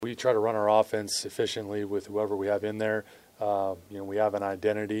we try to run our offense efficiently with whoever we have in there. We have an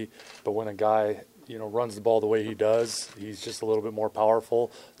identity, but when a guy, runs the ball the way he does, he's just a little bit more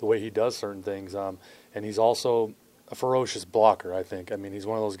powerful the way he does certain things. And he's also a ferocious blocker, I think. I mean, he's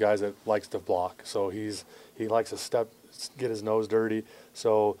one of those guys that likes to block. So he likes to get his nose dirty.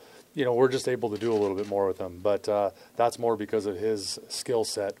 So, we're just able to do a little bit more with him. But that's more because of his skill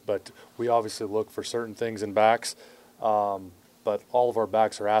set. But we obviously look for certain things in backs. But all of our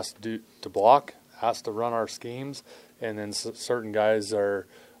backs are asked to block, asked to run our schemes, and then certain guys are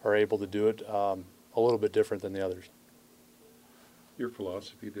able to do it a little bit different than the others. Your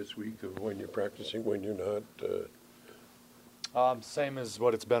philosophy this week of when you're practicing, when you're not? Same as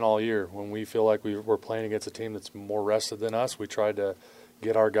what it's been all year. When we feel like we're playing against a team that's more rested than us, we try to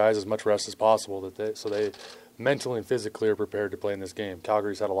get our guys as much rest as possible so they mentally and physically are prepared to play in this game.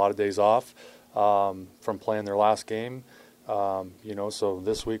 Calgary's had a lot of days off from playing their last game. So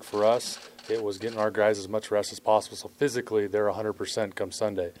this week for us, it was getting our guys as much rest as possible. So physically, they're 100% come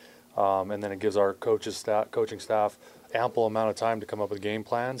Sunday. And then it gives our coaching staff ample amount of time to come up with game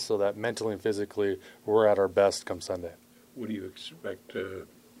plans so that mentally and physically we're at our best come Sunday. What do you expect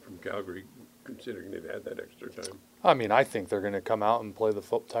from Calgary, considering they've had that extra time? I mean, I think they're going to come out and play the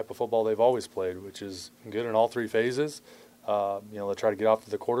type of football they've always played, which is good in all three phases. They'll try to get off to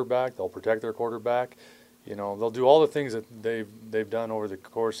the quarterback. They'll protect their quarterback. They'll do all the things that they've done over the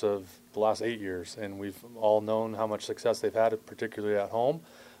course of the last 8 years, and we've all known how much success they've had, particularly at home.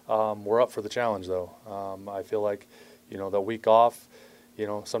 We're up for the challenge, though. I feel like, the week off,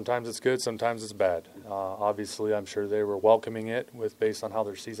 sometimes it's good, sometimes it's bad. Obviously, I'm sure they were welcoming it based on how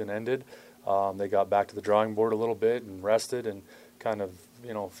their season ended. They got back to the drawing board a little bit and rested and kind of,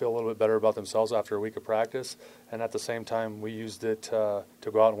 feel a little bit better about themselves after a week of practice. And at the same time, we used it to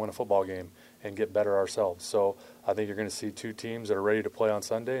go out and win a football game and get better ourselves. So I think you're going to see two teams that are ready to play on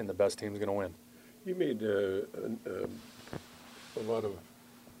Sunday, and the best team's going to win. You made a lot of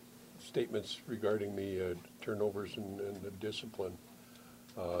statements regarding the turnovers and the discipline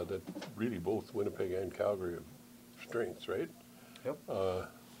that really both Winnipeg and Calgary have strengths, right? Yep. I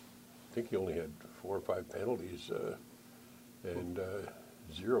think you only had 4 or 5 penalties and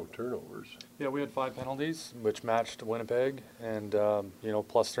 0 turnovers. Yeah, we had 5 penalties, which matched Winnipeg, and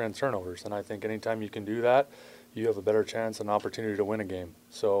plus 3 on turnovers. And I think anytime you can do that, you have a better chance and opportunity to win a game.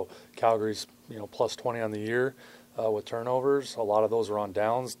 So Calgary's plus 20 on the year with turnovers. A lot of those are on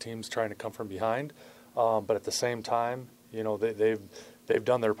downs, teams trying to come from behind. But at the same time, they've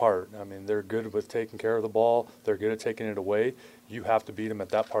done their part. I mean, they're good with taking care of the ball. They're good at taking it away. You have to beat them at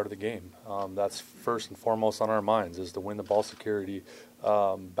that part of the game. That's first and foremost on our minds, is to win the ball security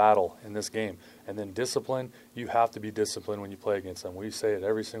battle in this game. And then discipline, you have to be disciplined when you play against them. We say it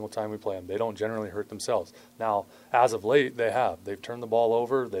every single time we play them. They don't generally hurt themselves. Now, as of late, they have. They've turned the ball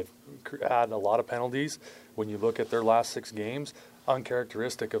over. They've had a lot of penalties. When you look at their last 6 games,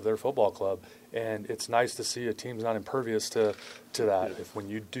 uncharacteristic of their football club. And it's nice to see a team's not impervious to that. When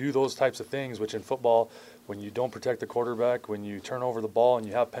you do those types of things, which in football, when you don't protect the quarterback, when you turn over the ball and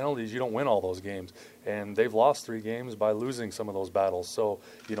you have penalties, you don't win all those games. And they've lost 3 games by losing some of those battles. So,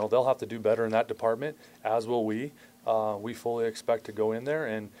 they'll have to do better in that department, as will we. We fully expect to go in there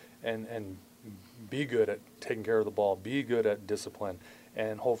and be good at taking care of the ball, be good at discipline.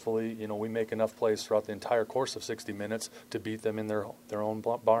 And hopefully, we make enough plays throughout the entire course of 60 minutes to beat them in their own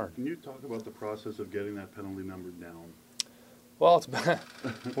barn. Can you talk about the process of getting that penalty number down? Well,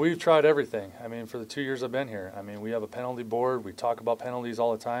 we've tried everything. I mean, for the 2 years I've been here, we have a penalty board. We talk about penalties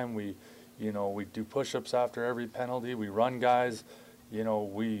all the time. We do push-ups after every penalty. We run guys.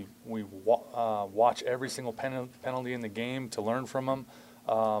 We watch every single penalty in the game to learn from them.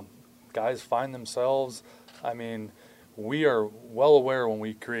 Guys find themselves. We are well aware when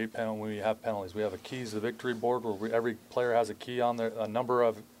we have penalties. We have a keys to the victory board where every player has a key on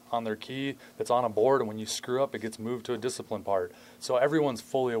their key that's on a board, and when you screw up, it gets moved to a discipline part. So everyone's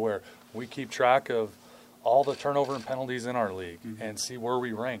fully aware. We keep track of all the turnover and penalties in our league and see where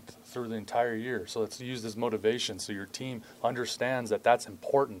we ranked through the entire year. So it's used as motivation so your team understands that that's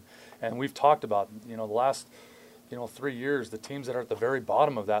important. And we've talked about, the last, 3 years, the teams that are at the very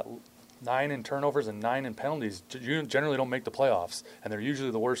bottom of that, 9 in turnovers and 9 in penalties, you generally don't make the playoffs, and they're usually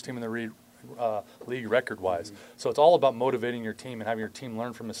the worst team in the league record-wise. So it's all about motivating your team and having your team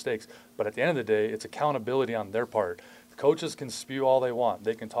learn from mistakes. But at the end of the day, it's accountability on their part. The coaches can spew all they want.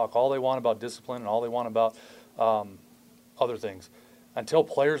 They can talk all they want about discipline and all they want about other things. Until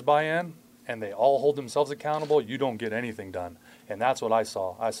players buy in and they all hold themselves accountable, you don't get anything done. And that's what I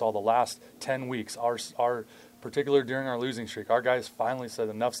saw. I saw the last 10 weeks, particularly during our losing streak, our guys finally said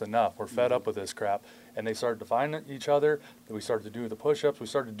enough's enough. We're fed up with this crap. and they started to find each other. Then we started to do the push-ups. We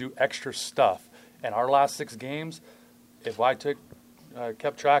started to do extra stuff. And our last 6 games, if I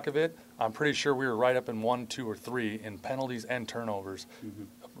kept track of it, I'm pretty sure we were right up in 1, 2, or 3 in penalties and turnovers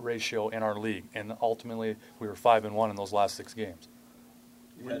ratio in our league. And ultimately, we were 5-1 in those last 6 games.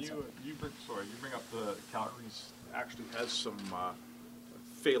 When you bring up the Calgary's actually has some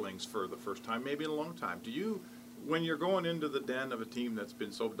failings for the first time, maybe in a long time. Do you, when you're going into the den of a team that's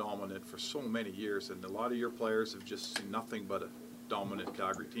been so dominant for so many years, and a lot of your players have just seen nothing but a dominant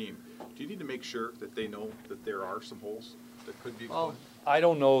Calgary team, do you need to make sure that they know that there are some holes that could be exploited? I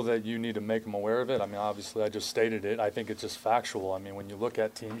don't know that you need to make them aware of it. I mean, obviously, I just stated it. I think it's just factual. I mean, when you look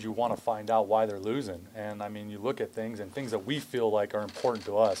at teams, you want to find out why they're losing. And, I mean, you look at things, and things that we feel like are important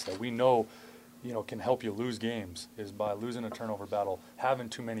to us, that we know, can help you lose games, is by losing a turnover battle, having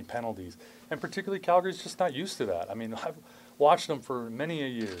too many penalties. And particularly, Calgary's just not used to that. I mean, I've watched them for many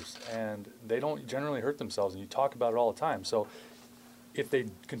years, and they don't generally hurt themselves, and you talk about it all the time. So if they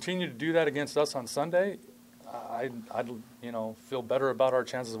continue to do that against us on Sunday, I'd feel better about our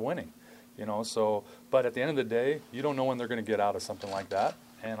chances of winning, So, but at the end of the day, you don't know when they're going to get out of something like that,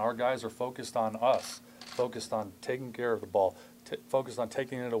 and our guys are focused on us, focused on taking care of the ball, focused on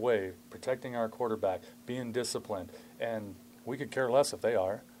taking it away, protecting our quarterback, being disciplined, and we could care less if they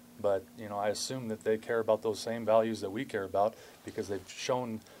are, but I assume that they care about those same values that we care about because they've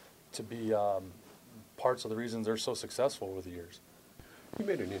shown to be parts of the reasons they're so successful over the years. You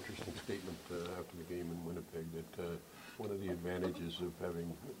made an interesting statement after the game in Winnipeg that one of the advantages of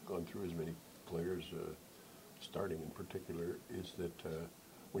having gone through as many players, starting in particular, is that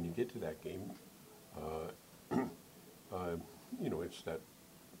when you get to that game, it's that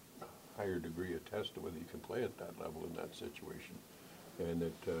higher degree of test of whether you can play at that level in that situation. And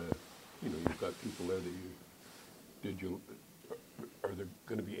that, you've got people there that are there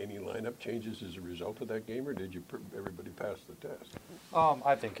going to be any lineup changes as a result of that game, or did everybody pass the test?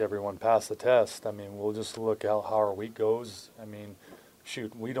 I think everyone passed the test. I mean, we'll just look at how our week goes. I mean,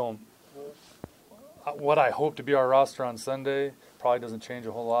 we don't. What I hope to be our roster on Sunday probably doesn't change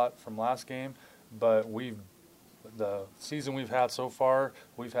a whole lot from last game, but the season we've had so far,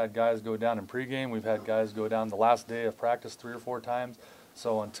 we've had guys go down in pregame. We've had guys go down the last day of practice 3 or 4 times.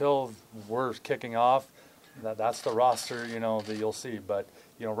 So until we're kicking off, that's the roster, that you'll see. But,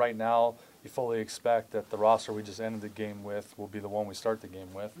 right now, you fully expect that the roster we just ended the game with will be the one we start the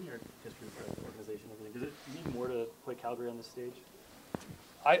game with. Your history of the organization, everything. Does it mean more to play Calgary on this stage?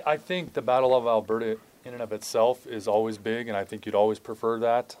 I think the Battle of Alberta in and of itself is always big, and I think you'd always prefer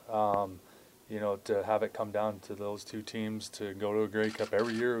that. To have it come down to those 2 teams to go to a Grey Cup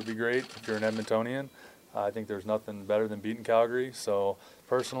every year would be great if you're an Edmontonian. I think there's nothing better than beating Calgary, so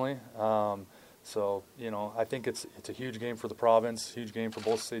personally. I think it's a huge game for the province, huge game for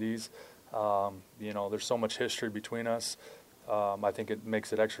both cities. There's so much history between us. I think it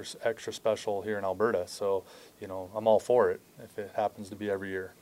makes it extra special here in Alberta. So, I'm all for it if it happens to be every year.